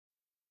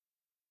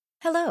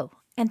Hello,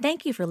 and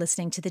thank you for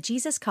listening to the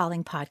Jesus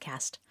Calling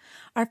podcast.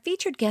 Our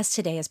featured guest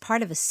today is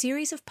part of a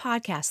series of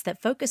podcasts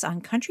that focus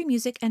on country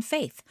music and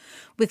faith,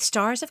 with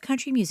stars of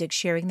country music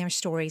sharing their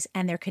stories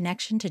and their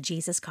connection to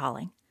Jesus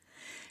Calling.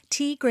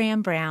 T.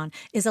 Graham Brown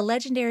is a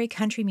legendary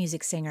country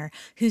music singer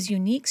whose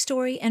unique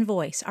story and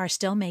voice are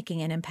still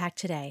making an impact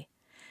today.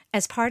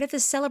 As part of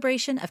this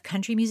celebration of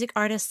country music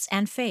artists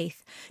and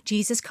faith,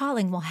 Jesus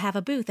Calling will have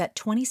a booth at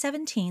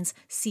 2017's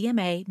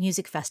CMA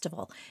Music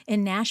Festival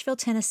in Nashville,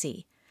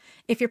 Tennessee.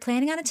 If you're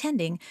planning on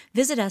attending,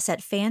 visit us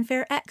at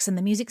Fanfare X in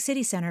the Music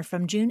City Center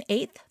from June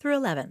 8th through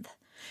 11th.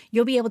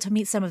 You'll be able to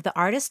meet some of the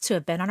artists who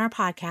have been on our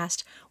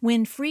podcast,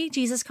 win free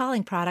Jesus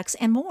Calling products,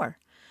 and more.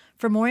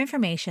 For more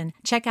information,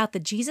 check out the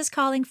Jesus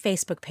Calling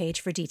Facebook page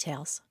for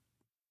details.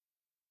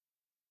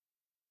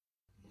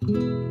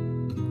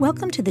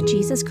 Welcome to the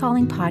Jesus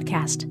Calling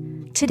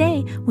podcast.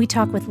 Today, we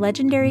talk with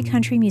legendary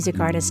country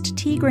music artist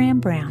T. Graham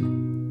Brown.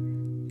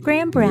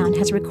 Graham Brown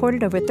has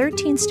recorded over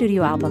 13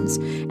 studio albums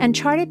and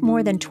charted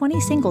more than 20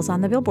 singles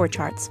on the Billboard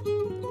charts.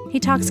 He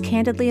talks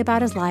candidly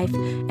about his life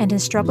and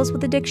his struggles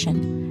with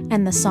addiction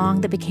and the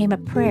song that became a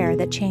prayer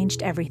that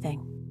changed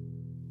everything.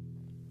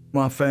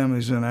 My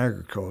family's in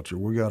agriculture.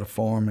 We got a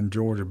farm in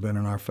Georgia, been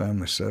in our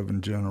family 7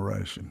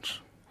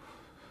 generations.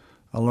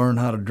 I learned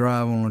how to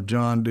drive on a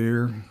John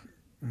Deere,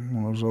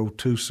 one of those old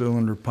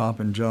 2-cylinder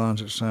popping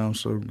Johns that sound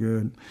so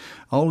good.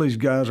 All these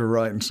guys are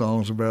writing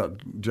songs about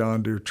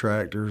John Deere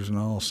tractors and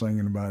all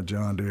singing about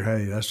John Deere.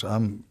 Hey,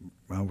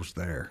 I was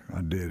there.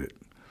 I did it.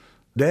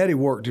 Daddy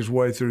worked his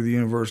way through the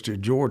University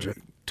of Georgia.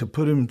 To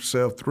put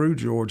himself through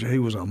Georgia, he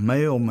was a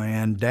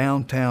mailman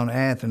downtown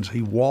Athens.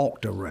 He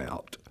walked a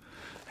route,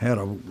 had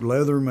a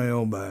leather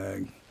mail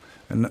bag,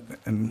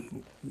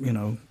 and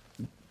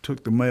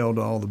took the mail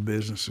to all the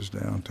businesses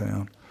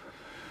downtown.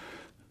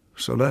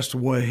 So that's the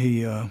way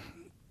he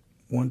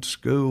went to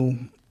school.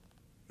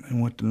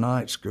 He went to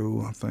night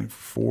school, I think,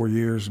 for 4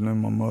 years, and then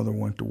my mother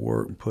went to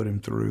work and put him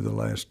through the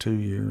last 2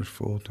 years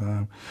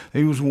full-time.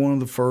 He was one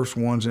of the first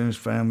ones in his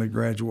family to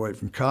graduate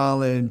from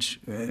college.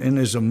 In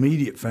his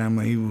immediate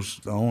family, he was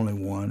the only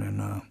one,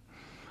 and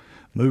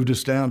moved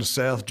us down to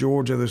South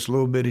Georgia, this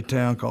little bitty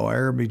town called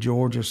Araby,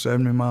 Georgia,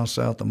 70 miles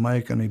south of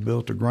Macon. He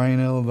built a grain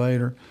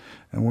elevator,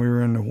 and we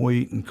were into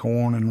wheat and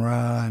corn and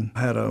rye, and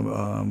had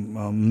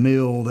a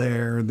mill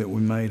there that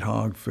we made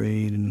hog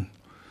feed and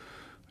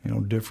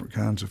different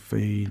kinds of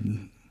feed.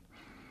 And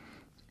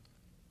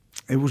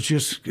it was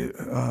just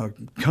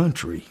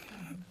country.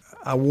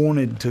 I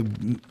wanted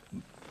to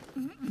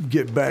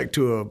get back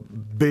to a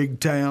big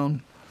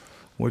town,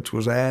 which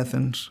was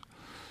Athens.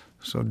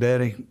 So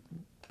Daddy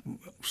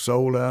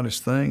sold out his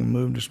thing and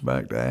moved us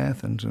back to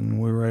Athens, and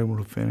we were able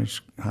to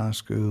finish high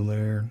school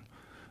there.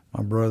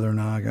 My brother and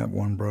I got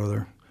one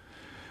brother.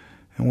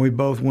 And we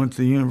both went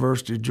to the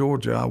University of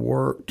Georgia. I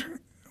worked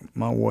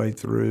my way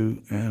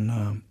through,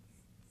 and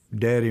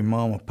Daddy and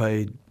Mama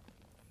paid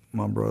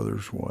my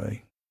brother's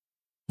way.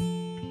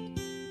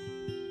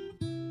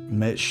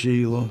 Met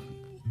Sheila.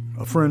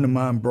 A friend of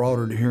mine brought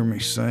her to hear me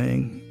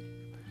sing,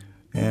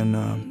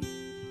 and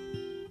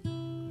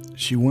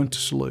she went to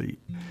sleep.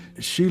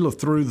 Sheila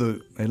threw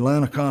the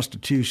Atlanta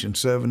Constitution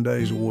 7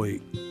 days a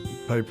week.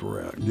 Paper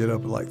route. Get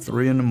up at like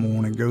 3 in the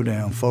morning, go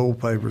down, fold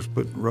papers,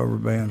 put rubber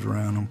bands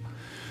around them.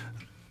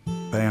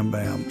 Bam,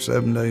 bam,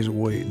 7 days a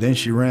week. Then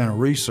she ran a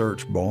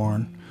research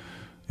barn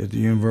at the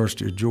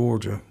University of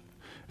Georgia.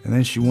 And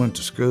then she went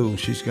to school.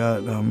 She's got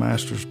a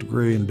master's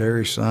degree in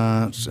dairy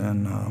science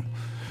and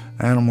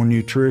animal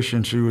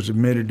nutrition. She was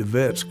admitted to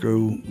vet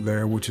school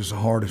there, which is the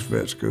hardest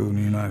vet school in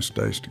the United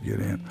States to get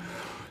in.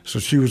 So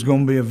she was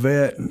going to be a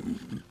vet.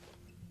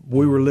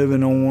 We were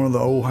living on one of the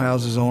old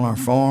houses on our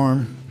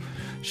farm.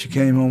 She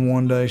came home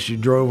one day. She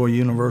drove a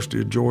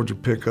University of Georgia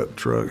pickup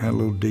truck, had a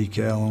little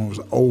decal on it. It was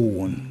an old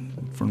one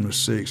from the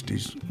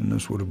 60s, and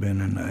this would have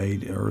been in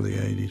the early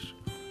 80s.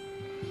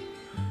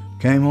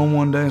 Came home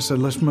one day and said,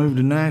 let's move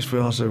to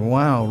Nashville. I said,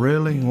 wow,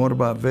 really? What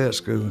about vet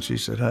school? And she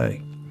said,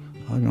 hey,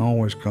 I can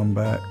always come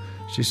back.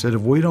 She said,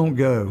 if we don't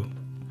go,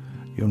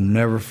 you'll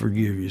never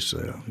forgive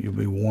yourself. You'll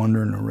be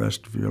wondering the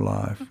rest of your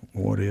life,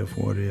 what if,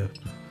 what if?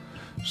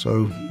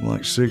 So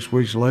like 6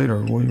 weeks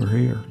later, we were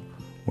here.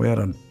 We had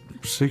a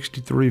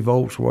 63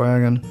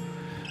 Volkswagen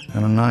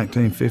and a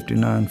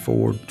 1959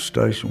 Ford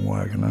station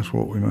wagon. That's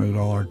what we moved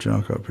all our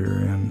junk up here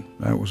in.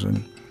 That was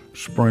in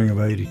spring of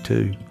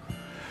 '82.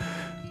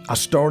 I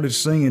started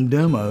singing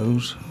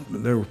demos.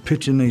 They were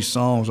pitching these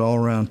songs all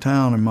around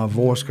town, and my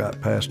voice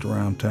got passed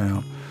around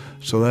town.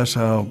 So that's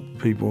how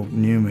people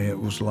knew me. It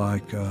was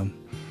like,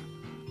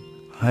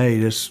 hey,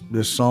 this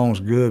song's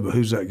good, but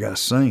who's that guy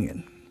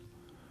singing?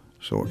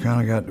 So it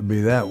kind of got to be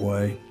that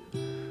way.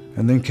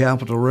 And then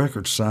Capitol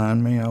Records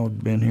signed me. I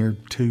had been here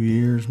 2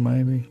 years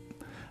maybe.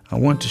 I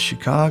went to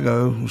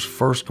Chicago. It was the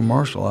first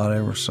commercial I'd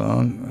ever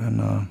sung.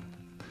 And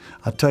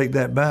I take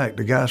that back.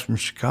 The guys from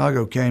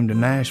Chicago came to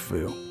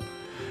Nashville.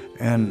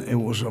 And it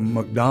was a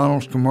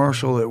McDonald's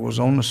commercial that was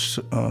on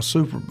the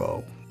Super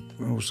Bowl.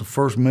 It was the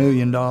first $1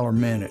 million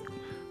minute.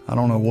 I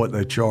don't know what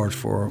they charge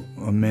for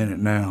a minute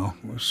now.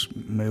 It was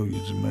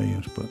millions and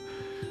millions. But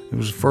It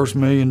was the first $1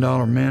 Million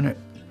Minute.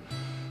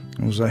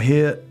 It was a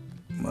hit.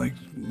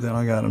 Then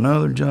I got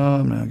another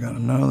job, and I got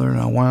another, and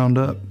I wound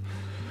up.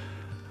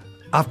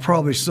 I've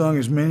probably sung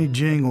as many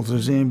jingles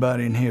as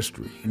anybody in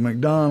history.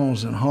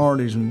 McDonald's and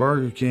Hardee's and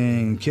Burger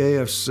King,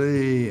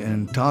 KFC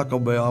and Taco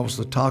Bell. I was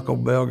the Taco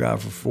Bell guy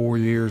for 4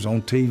 years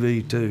on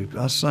TV too.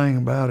 I sang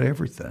about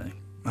everything.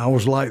 I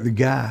was like the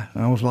guy.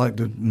 I was like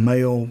the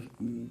male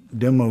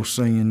demo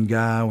singing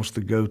guy. I was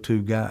the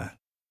go-to guy.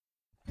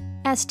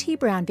 As T.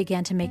 Brown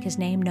began to make his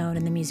name known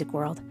in the music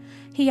world,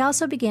 he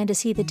also began to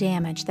see the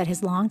damage that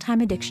his longtime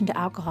addiction to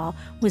alcohol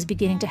was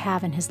beginning to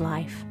have in his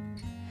life.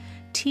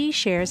 T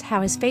shares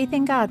how his faith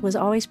in God was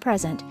always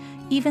present,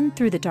 even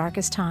through the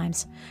darkest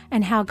times,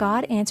 and how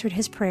God answered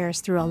his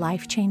prayers through a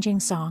life-changing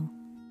song.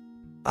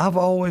 I've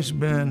always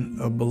been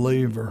a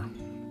believer.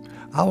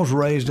 I was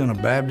raised in a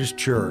Baptist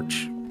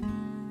church.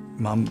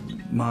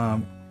 My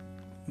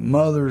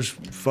mother's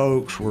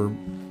folks were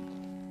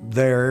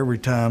there every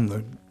time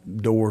the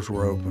doors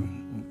were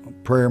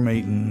open. Prayer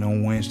meeting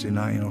on Wednesday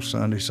night,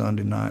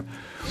 Sunday night.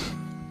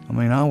 I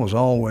mean, I was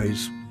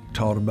always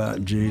taught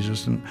about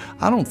Jesus, and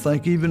I don't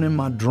think even in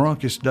my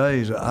drunkest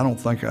days, I don't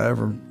think I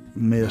ever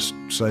missed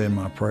saying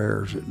my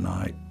prayers at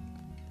night.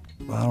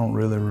 I don't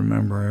really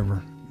remember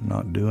ever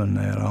not doing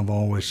that. I've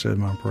always said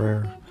my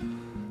prayers.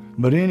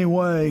 But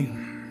anyway,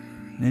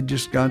 it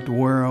just got to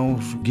where I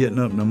was getting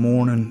up in the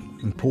morning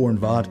and pouring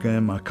vodka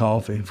in my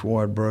coffee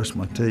before I'd brush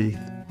my teeth.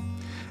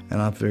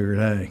 And I figured,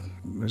 hey,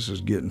 this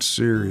is getting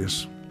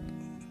serious.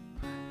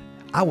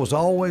 I was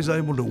always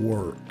able to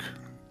work.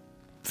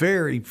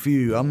 Very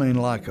few,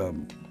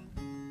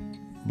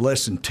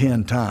 less than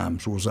 10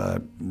 times was I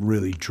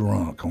really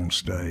drunk on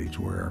stage,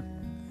 where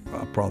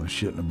I probably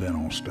shouldn't have been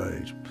on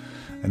stage.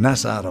 And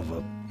that's out of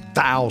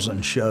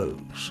 1,000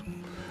 shows.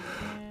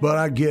 But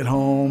I'd get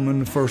home,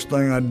 and the first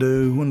thing I'd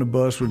do when the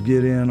bus would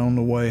get in on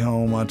the way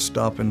home, I'd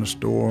stop in the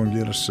store and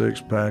get a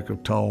 6-pack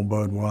of tall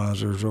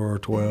Budweisers or a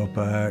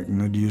 12-pack,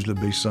 and it'd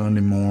usually be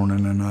Sunday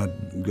morning, and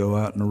I'd go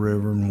out in the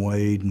river and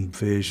wade and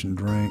fish and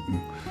drink. And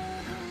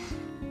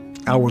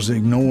I was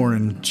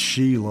ignoring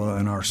Sheila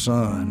and our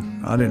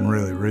son. I didn't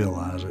really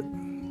realize it,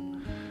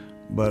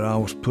 but I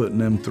was putting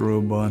them through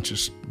a bunch of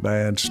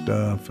bad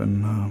stuff,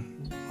 and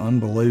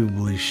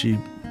unbelievably, she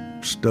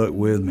stuck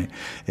with me.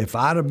 If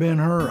I'd have been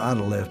her, I'd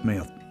have left me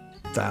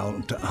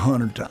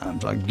 100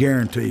 times. I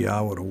guarantee you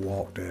I would have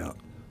walked out.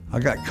 I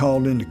got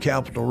called into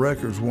Capitol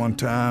Records one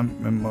time,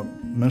 and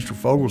Mr.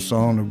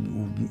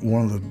 Fogelsong,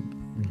 one of the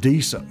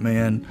decent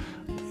men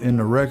in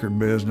the record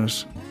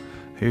business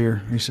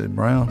here, he said,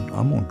 "Brown,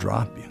 I'm gonna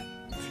drop you.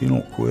 If you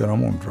don't quit,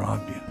 I'm gonna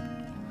drop you."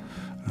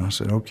 And I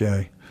said,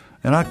 okay.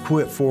 And I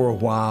quit for a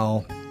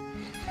while.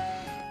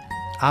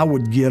 I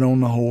would get on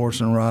the horse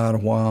and ride a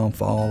while and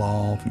fall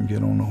off, and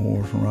get on the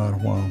horse and ride a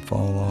while and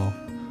fall off.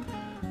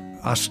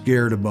 I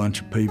scared a bunch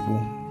of people,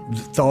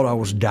 thought I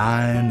was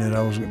dying,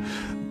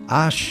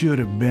 I should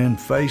have been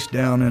face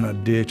down in a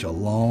ditch a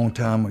long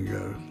time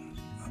ago,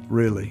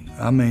 really.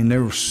 I mean,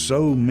 there were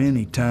so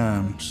many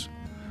times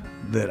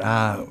that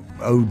I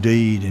OD'd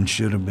and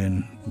should have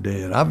been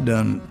dead. I've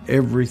done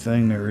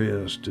everything there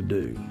is to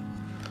do,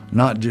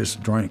 not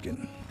just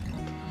drinking.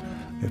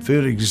 If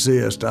it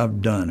exists,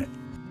 I've done it.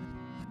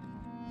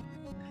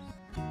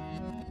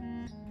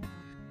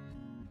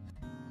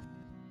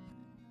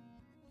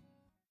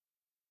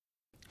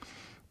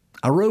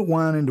 I wrote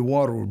Wine into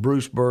Water with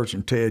Bruce Birch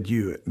and Ted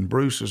Hewitt, and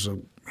Bruce is a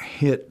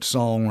hit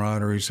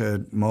songwriter. He's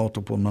had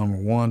multiple number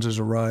ones as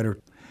a writer.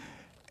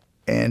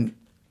 And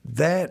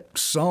that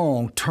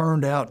song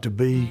turned out to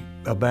be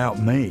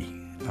about me.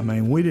 I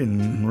mean, we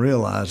didn't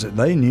realize it.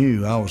 They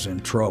knew I was in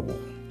trouble,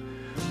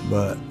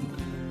 but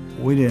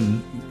we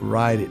didn't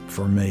write it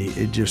for me.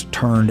 It just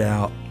turned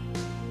out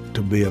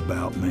to be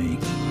about me.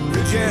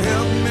 Could you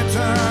help me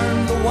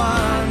turn the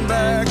wine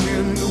back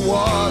into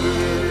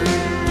water?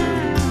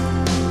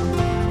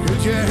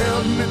 Could you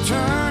help me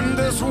turn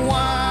this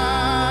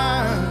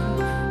wine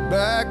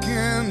back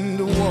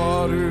into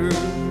water?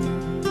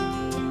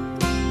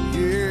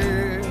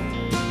 Yeah,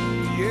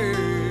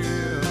 yeah.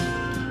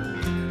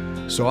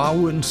 So I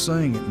wouldn't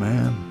sing it,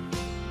 man.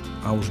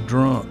 I was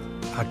drunk.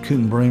 I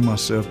couldn't bring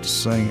myself to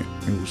sing it.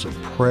 It was a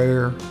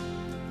prayer.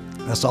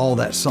 That's all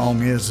that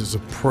song is a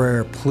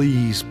prayer.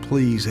 Please,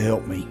 please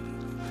help me.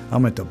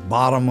 I'm at the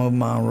bottom of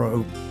my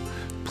rope.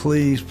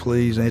 Please,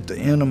 please, at the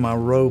end of my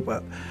rope,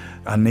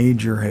 I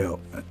need your help.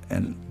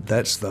 And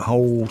that's the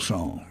whole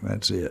song.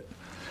 That's it.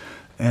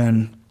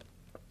 And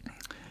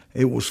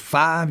it was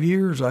 5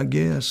 years, I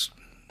guess.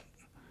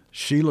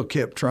 Sheila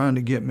kept trying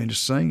to get me to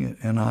sing it,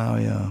 and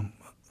I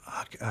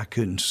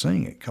couldn't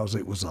sing it because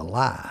it was a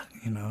lie,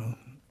 you know.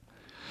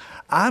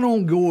 I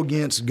don't go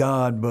against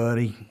God,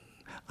 buddy.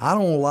 I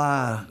don't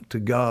lie to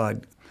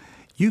God.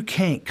 You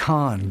can't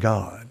con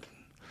God.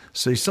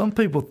 See, some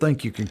people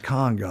think you can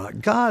con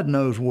God. God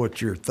knows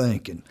what you're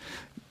thinking.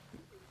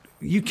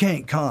 You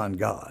can't con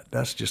God.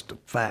 That's just a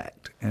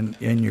fact. And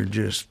you're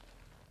just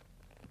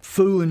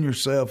fooling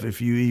yourself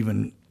if you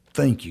even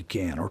think you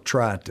can or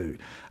try to.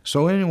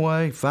 So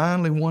anyway,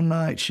 finally one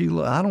night,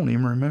 Sheila, I don't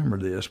even remember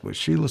this, but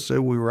Sheila said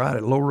we were out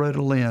at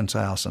Loretta Lynn's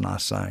house and I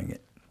sang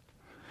it.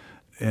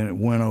 And it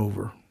went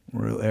over.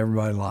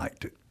 Everybody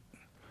liked it.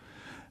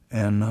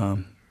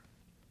 And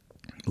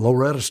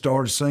Loretta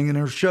started singing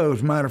her shows.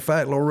 As a matter of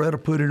fact, Loretta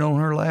put it on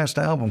her last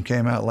album,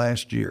 came out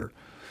last year.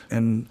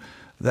 And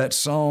that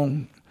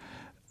song,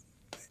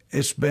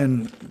 it's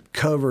been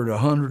covered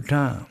 100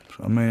 times.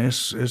 I mean,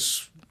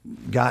 it's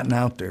gotten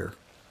out there.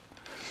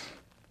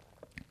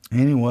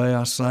 Anyway,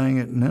 I sang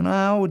it, and then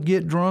I would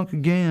get drunk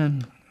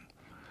again.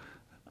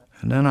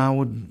 And then I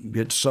would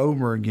get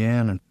sober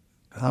again, and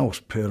I was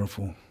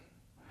pitiful.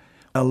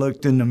 I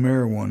looked in the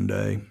mirror one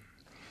day,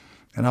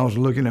 and I was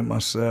looking at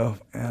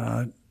myself, and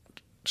I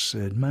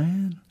said,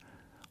 man,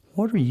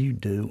 what are you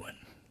doing?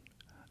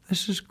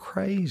 This is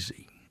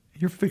crazy.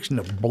 You're fixing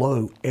to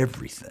blow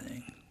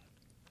everything.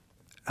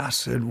 I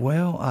said,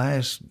 well, I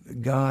asked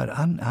God,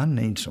 I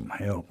need some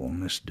help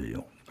on this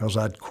deal, because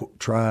I'd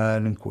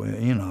tried and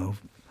quit, you know.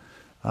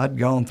 I'd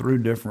gone through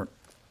different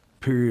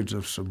periods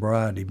of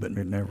sobriety, but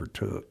it never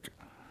took.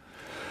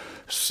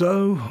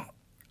 So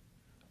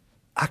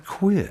I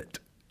quit.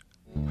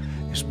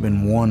 It's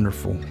been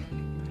wonderful.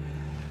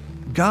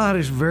 God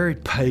is very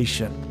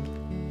patient.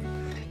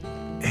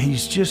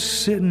 He's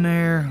just sitting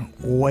there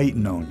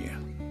waiting on you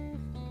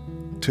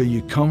till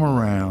you come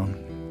around.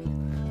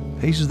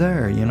 He's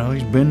there, you know,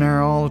 he's been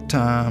there all the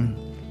time,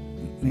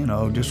 you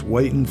know, just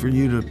waiting for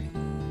you to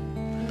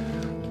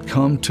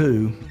come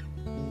to.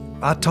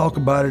 I talk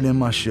about it in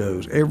my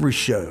shows. Every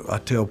show, I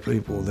tell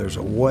people there's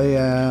a way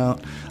out.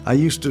 I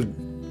used to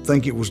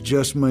think it was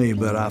just me,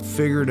 but I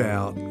figured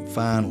out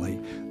finally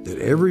that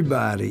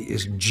everybody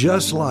is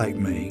just like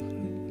me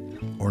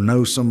or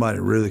knows somebody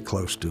really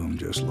close to them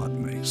just like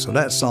me. So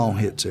that song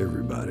hits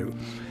everybody.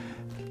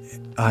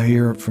 I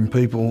hear it from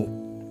people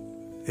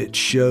at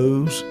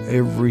shows,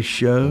 every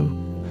show.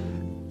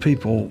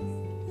 People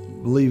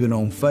leave it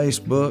on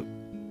Facebook.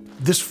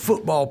 This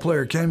football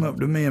player came up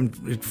to me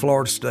at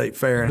Florida State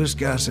Fair. This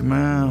guy said,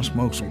 man, I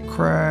smoked some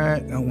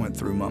crack. I went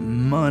through my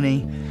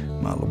money.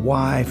 My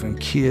wife and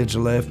kids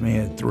left me.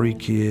 I had 3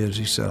 kids.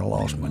 He said, I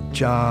lost my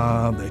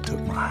job. They took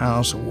my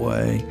house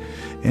away.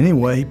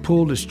 Anyway, he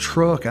pulled his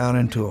truck out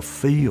into a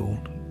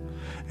field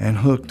and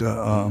hooked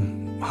a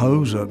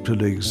hose up to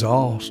the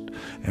exhaust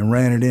and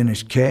ran it in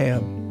his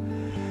cab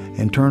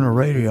and turned the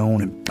radio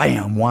on, and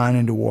bam, Wine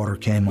into Water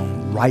came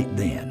on right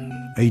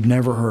then. He'd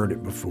never heard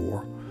it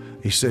before.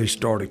 He said he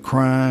started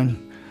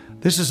crying.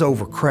 This is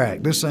over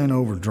crack. This ain't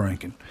over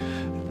drinking.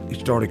 He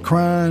started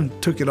crying,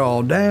 took it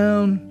all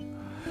down.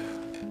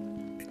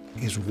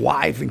 His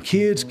wife and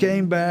kids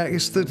came back.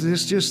 It's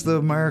just the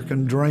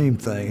American dream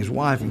thing. His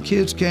wife and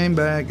kids came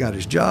back, got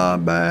his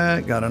job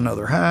back, got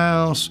another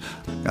house,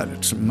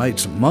 made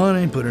some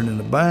money, put it in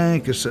the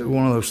bank. It's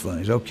one of those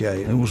things.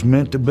 Okay, it was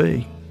meant to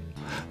be.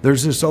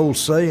 There's this old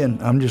saying,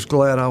 I'm just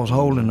glad I was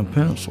holding a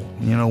pencil.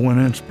 You know, when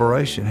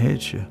inspiration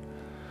hits you,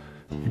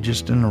 you're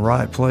just in the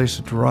right place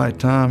at the right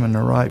time, in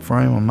the right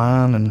frame of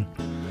mind, and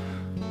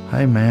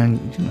hey man,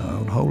 you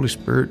know, the Holy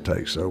Spirit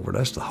takes over.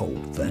 That's the whole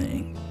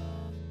thing.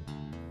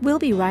 We'll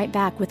be right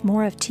back with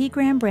more of T.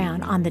 Graham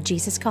Brown on the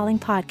Jesus Calling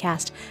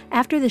podcast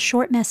after this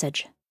short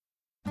message.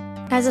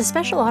 As a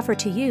special offer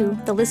to you,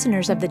 the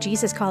listeners of the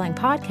Jesus Calling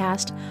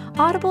podcast,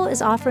 Audible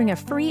is offering a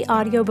free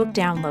audiobook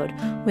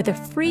download with a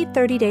free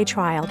 30-day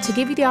trial to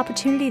give you the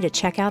opportunity to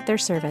check out their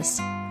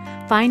service.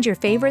 Find your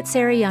favorite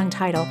Sarah Young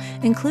title,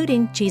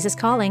 including Jesus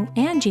Calling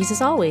and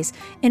Jesus Always,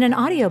 in an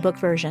audiobook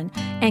version,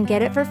 and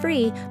get it for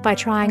free by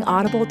trying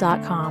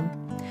audible.com.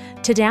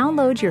 To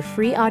download your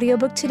free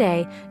audiobook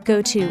today,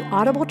 go to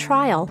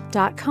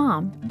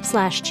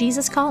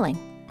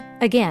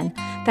audibletrial.com/JesusCalling. Again,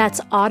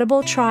 that's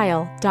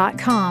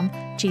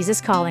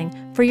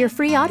audibletrial.com/JesusCalling for your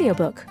free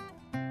audiobook.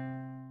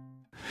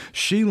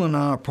 Sheila and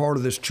I are part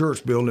of this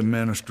church building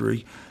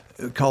ministry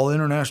called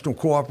International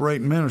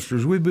Cooperating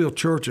Ministries. We build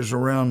churches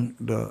around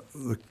the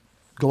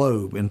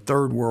globe in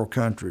third world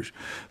countries.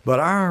 But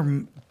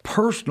our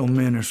personal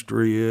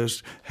ministry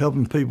is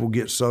helping people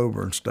get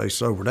sober and stay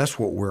sober. That's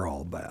what we're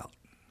all about.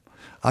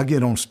 I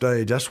get on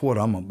stage, that's what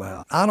I'm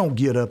about. I don't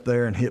get up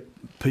there and beat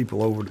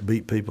people over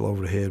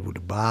the head with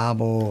the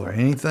Bible or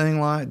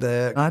anything like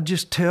that. I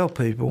just tell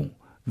people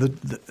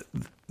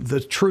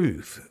the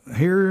truth.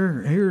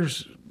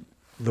 Here's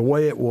the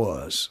way it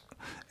was.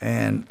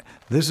 And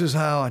this is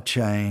how I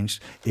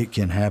changed. It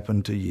can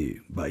happen to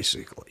you,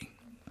 basically.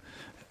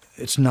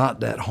 It's not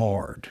that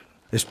hard.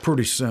 It's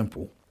pretty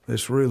simple.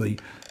 It's really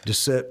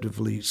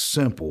deceptively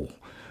simple,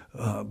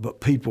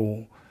 but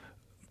people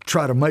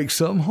try to make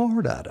something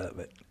hard out of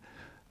it.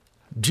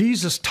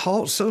 Jesus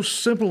taught so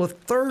simple a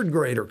third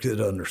grader could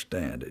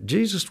understand it.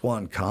 Jesus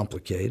wasn't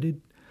complicated.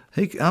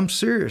 I'm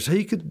serious.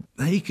 He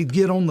could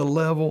get on the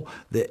level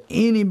that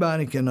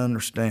anybody can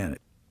understand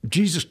it.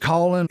 Jesus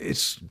calling,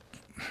 it's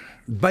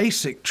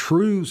basic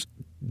truths.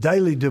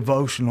 Daily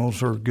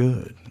devotionals are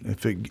good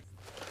if it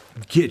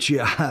gets you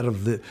out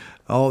of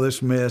all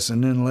this mess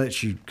and then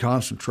lets you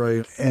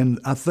concentrate. And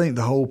I think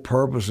the whole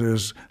purpose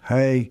is,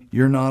 hey,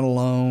 you're not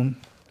alone.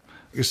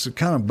 It's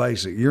kind of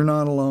basic. You're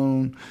not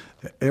alone.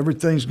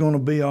 Everything's going to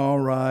be all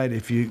right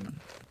if you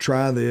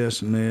try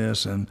this and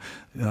this, and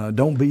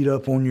don't beat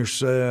up on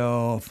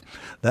yourself.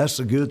 That's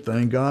the good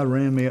thing. God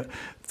ran me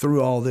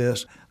through all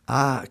this.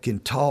 I can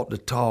talk the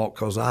talk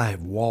because I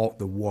have walked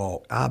the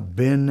walk. I've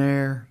been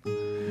there.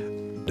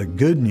 The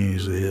good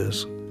news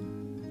is,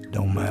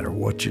 don't matter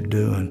what you're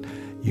doing,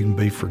 you can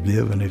be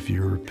forgiven if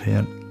you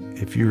repent.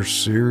 If you're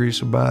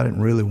serious about it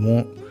and really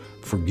want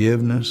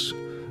forgiveness,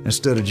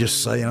 instead of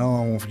just saying,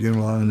 oh, I want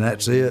forgiveness, and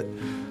that's it.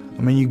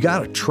 I mean, you got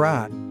to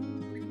try.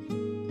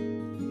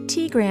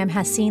 T. Graham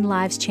has seen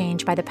lives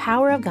changed by the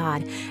power of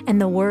God and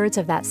the words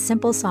of that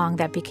simple song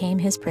that became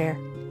his prayer.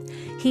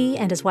 He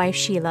and his wife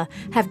Sheila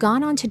have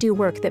gone on to do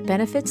work that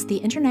benefits the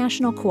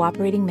International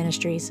Cooperating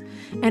Ministries,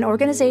 an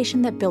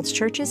organization that builds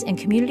churches and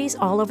communities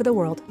all over the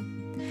world.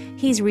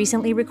 He's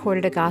recently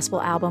recorded a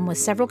gospel album with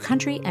several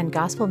country and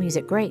gospel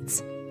music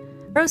greats.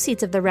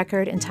 Proceeds of the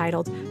record,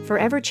 entitled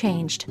Forever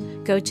Changed,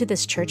 go to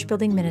this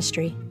church-building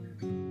ministry.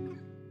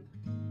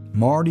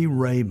 Marty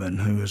Rabin,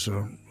 who is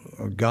a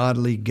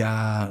godly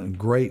guy, a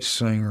great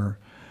singer,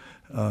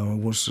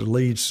 was the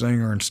lead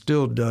singer and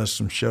still does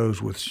some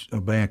shows with a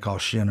band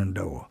called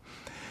Shenandoah.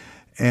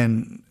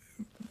 And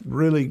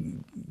really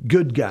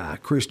good guy,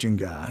 Christian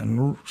guy,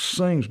 and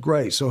sings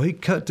great. So he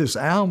cut this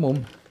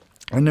album,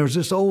 and there's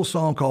this old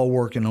song called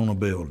Working on a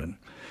Building.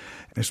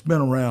 It's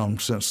been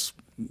around since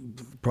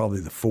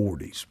probably the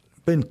 40s.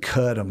 Been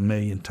cut a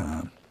million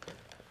times.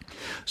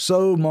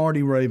 So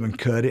Marty Rabin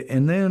cut it,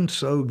 and then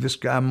so this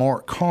guy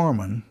Mark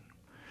Carman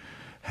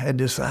had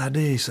this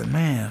idea. He said,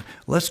 man,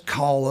 let's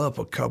call up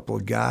a couple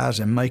of guys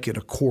and make it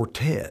a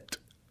quartet.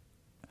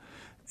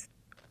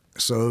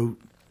 So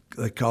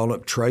they called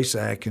up Trace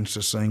Atkins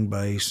to sing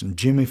bass, and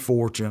Jimmy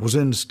Fortune was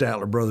in the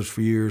Statler Brothers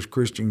for years,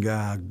 Christian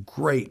guy,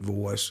 great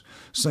voice,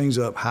 sings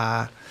up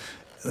high.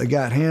 They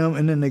got him,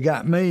 and then they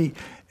got me,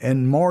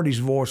 and Marty's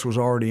voice was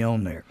already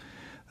on there.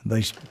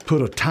 They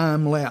put a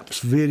time-lapse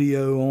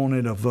video on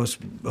it of us,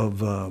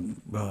 of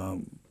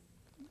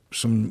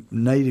some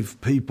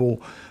native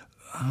people.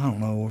 I don't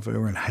know if they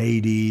were in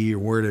Haiti or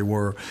where they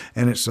were,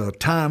 and it's a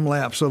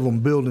time-lapse of them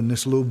building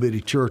this little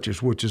bitty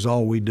churches, which is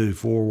all we do,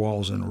 4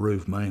 walls and a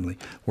roof mainly,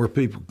 where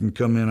people can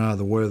come in out of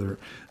the weather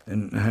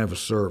and have a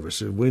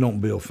service. We don't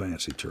build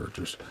fancy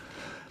churches.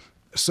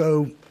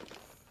 So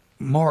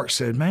Mark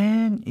said,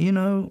 man, you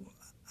know,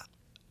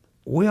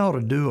 we ought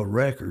to do a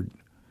record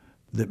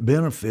that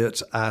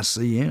benefits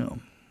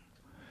ICM.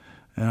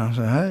 And I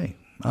said, hey,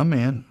 I'm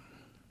in.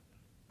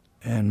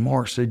 And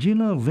Mark said, you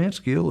know, Vince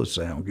Gill would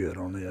sound good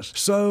on this.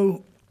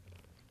 So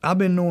I've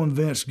been knowing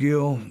Vince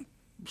Gill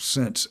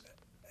since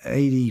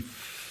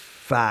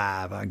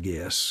 85, I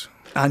guess.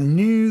 I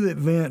knew that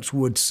Vince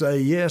would say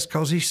yes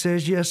because he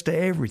says yes to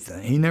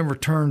everything. He never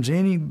turns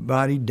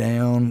anybody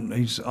down.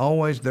 He's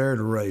always there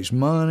to raise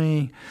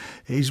money.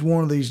 He's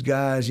one of these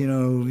guys, you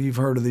know, you've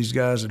heard of these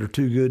guys that are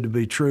too good to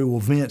be true. Well,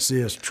 Vince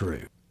is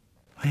true.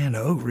 Man, the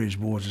Oak Ridge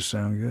boys just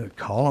sound good.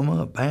 Call them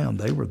up, bam,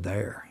 they were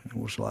there. It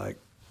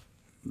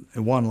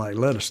wasn't like,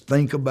 let us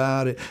think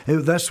about it.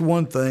 That's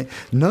one thing.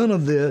 None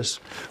of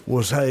this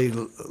was, hey,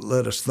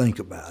 let us think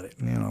about it,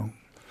 you know.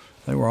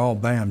 They were all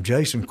bam.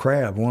 Jason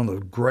Crabb, one of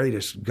the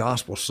greatest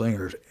gospel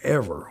singers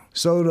ever.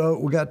 So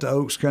we got the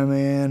Oaks come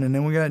in, and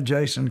then we got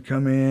Jason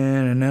come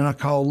in, and then I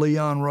called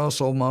Leon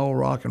Russell, my old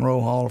Rock and Roll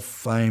Hall of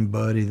Fame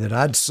buddy that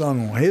I'd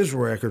sung on his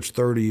records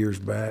 30 years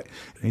back.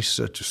 He's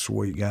such a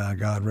sweet guy,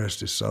 God rest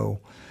his soul.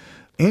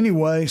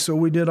 Anyway, so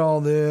we did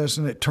all this,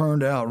 and it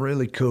turned out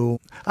really cool.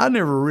 I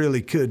never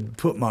really could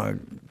put my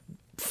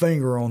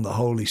finger on the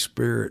Holy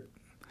Spirit,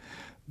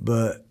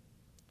 but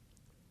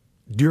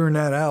during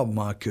that album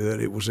I could.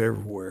 It was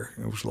everywhere.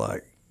 It was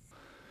like,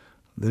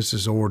 this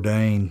is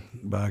ordained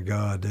by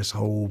God, this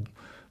whole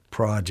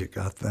project,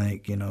 I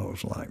think. You know, it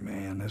was like,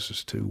 man, this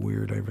is too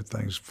weird.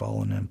 Everything's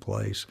falling in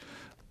place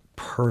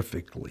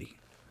perfectly.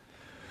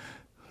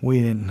 We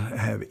didn't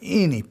have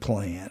any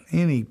plan,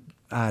 any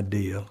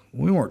idea.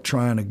 We weren't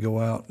trying to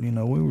go out, you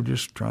know, we were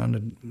just trying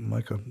to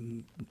make a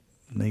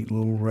neat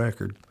little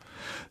record.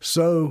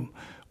 So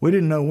we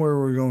didn't know where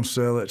we were going to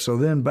sell it. So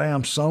then,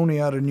 bam,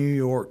 Sony out of New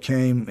York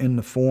came in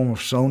the form of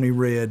Sony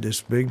Red, this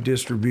big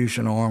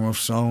distribution arm of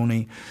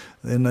Sony.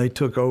 Then they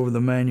took over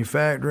the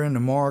manufacturing, the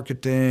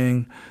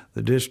marketing,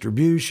 the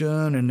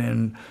distribution, and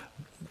then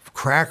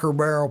Cracker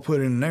Barrel put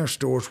it in their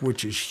stores,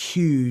 which is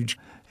huge.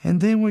 And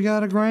then we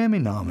got a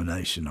Grammy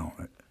nomination on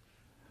it.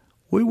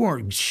 We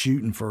weren't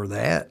shooting for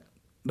that.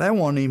 That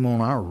wasn't even on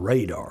our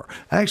radar.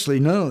 Actually,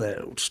 none of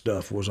that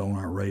stuff was on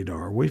our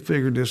radar. We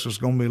figured this was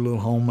going to be a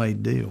little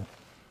homemade deal.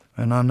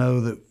 And I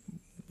know that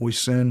we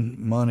send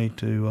money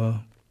to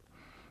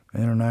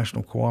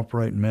International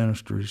Cooperating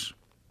Ministries.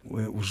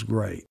 It was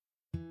great.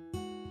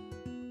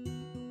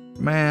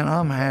 Man,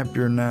 I'm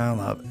happier now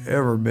than I've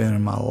ever been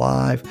in my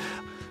life.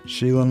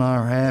 Sheila and I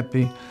are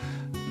happy.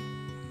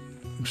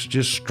 It's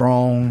just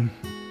strong.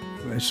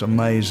 It's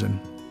amazing.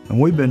 And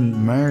we've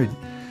been married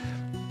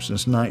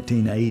since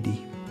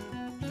 1980.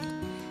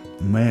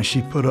 Man,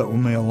 she put up with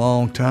me a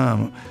long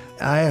time.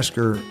 I asked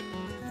her,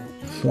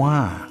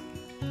 why?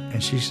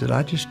 And she said,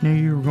 I just knew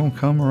you were going to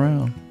come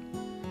around.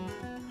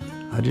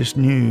 I just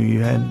knew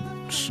you had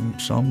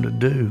something to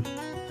do.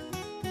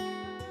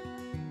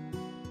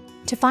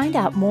 To find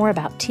out more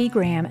about T.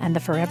 Graham and the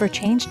Forever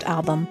Changed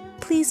album,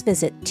 please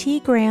visit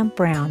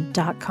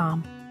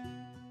tgrahambrown.com.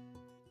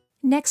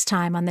 Next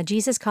time on the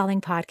Jesus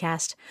Calling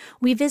podcast,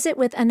 we visit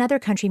with another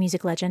country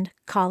music legend,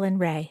 Colin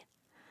Ray.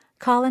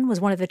 Colin was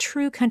one of the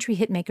true country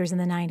hitmakers in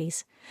the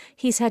 90s.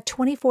 He's had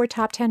 24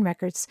 top 10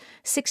 records,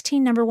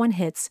 16 number one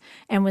hits,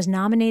 and was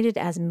nominated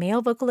as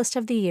Male Vocalist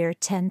of the Year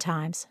 10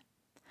 times.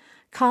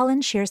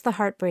 Colin shares the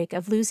heartbreak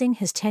of losing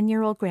his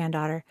 10-year-old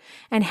granddaughter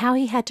and how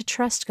he had to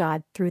trust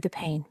God through the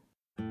pain.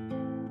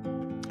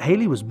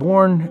 Haley was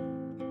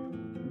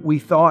born, we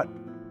thought,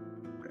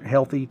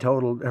 healthy,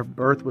 total. Her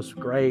birth was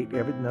great.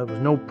 Everything, there was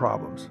no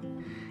problems.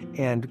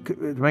 And to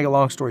make a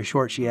long story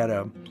short, she had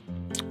a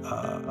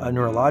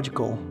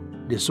neurological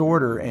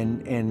disorder,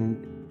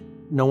 and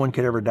no one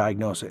could ever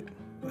diagnose it.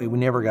 We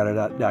never got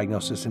a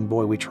diagnosis, and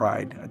boy, we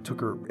tried. I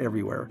took her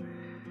everywhere.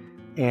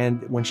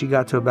 And when she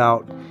got to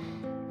about,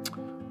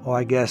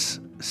 I guess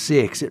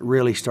 6, it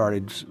really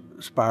started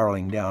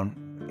spiraling down.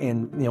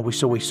 And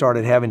so we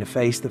started having to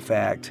face the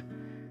fact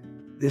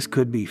this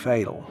could be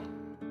fatal.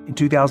 In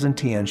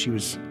 2010, she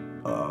was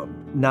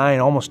 9,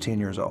 almost 10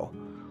 years old,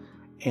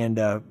 and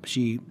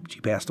she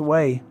passed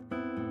away.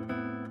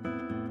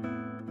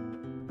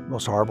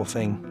 Most horrible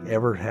thing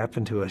ever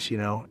happened to us.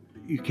 You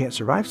can't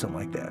survive something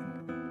like that.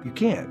 You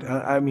can't.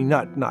 I mean,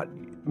 not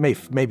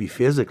maybe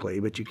physically,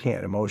 but you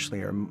can't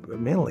emotionally or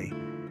mentally.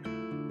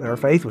 Our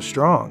faith was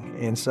strong,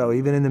 and so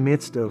even in the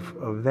midst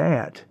of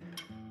that,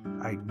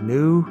 I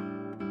knew,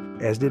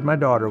 as did my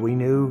daughter, we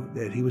knew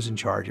that he was in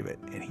charge of it,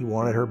 and he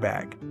wanted her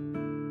back.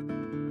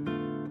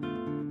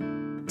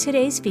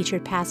 Today's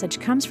featured passage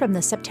comes from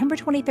the September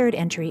 23rd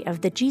entry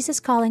of the Jesus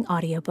Calling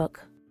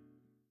audiobook.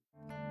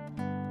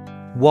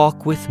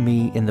 Walk with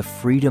me in the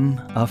freedom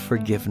of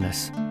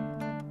forgiveness.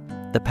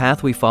 The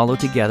path we follow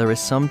together is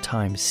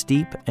sometimes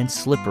steep and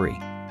slippery.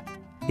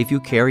 If you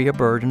carry a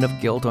burden of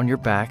guilt on your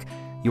back,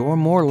 you're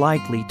more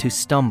likely to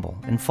stumble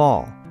and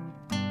fall.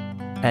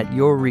 At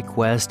your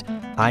request,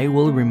 I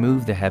will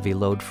remove the heavy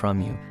load from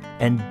you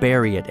and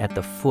bury it at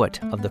the foot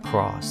of the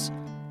cross.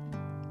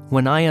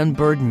 When I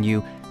unburden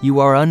you, you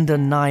are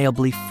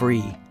undeniably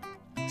free.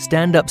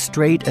 Stand up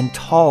straight and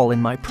tall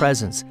in my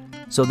presence,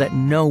 so that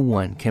no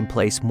one can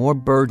place more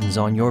burdens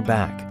on your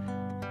back.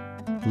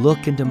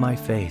 Look into my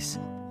face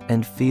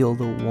and feel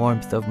the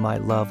warmth of my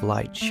love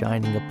light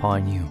shining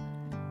upon you.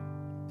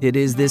 It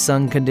is this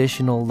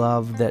unconditional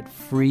love that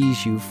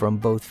frees you from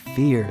both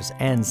fears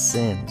and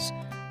sins.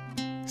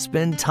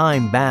 Spend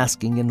time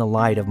basking in the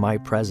light of my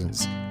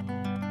presence.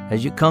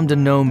 As you come to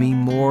know me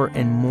more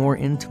and more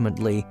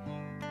intimately,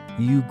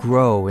 you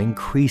grow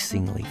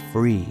increasingly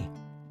free.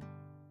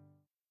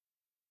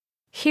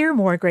 Hear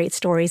more great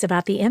stories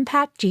about the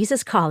impact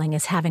Jesus Calling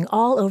is having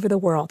all over the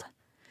world.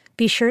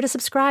 Be sure to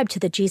subscribe to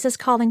the Jesus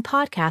Calling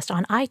podcast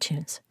on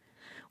iTunes.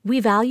 We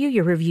value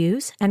your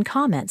reviews and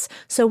comments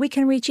so we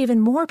can reach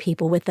even more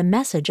people with the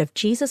message of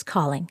Jesus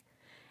Calling.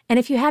 And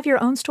if you have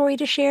your own story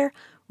to share,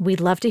 we'd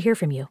love to hear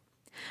from you.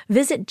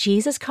 Visit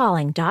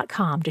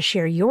JesusCalling.com to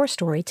share your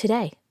story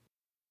today.